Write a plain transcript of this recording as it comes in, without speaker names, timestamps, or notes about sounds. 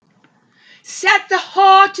Said the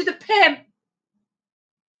whore to the pimp,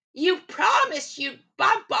 "You promised you'd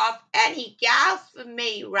bump off any gal for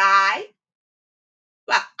me, right?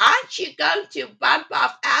 But aren't you going to bump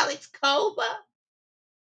off Alex Culber?"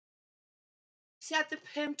 Said the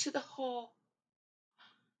pimp to the whore,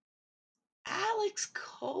 "Alex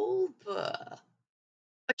Culber?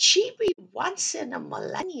 But she be once in a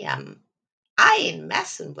millennium. I ain't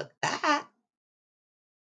messing with that."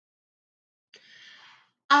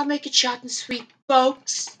 I'll make it short and sweet,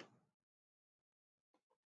 folks.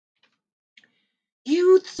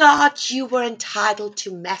 You thought you were entitled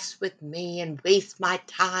to mess with me and waste my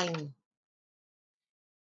time.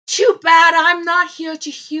 Too bad I'm not here to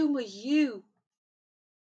humor you.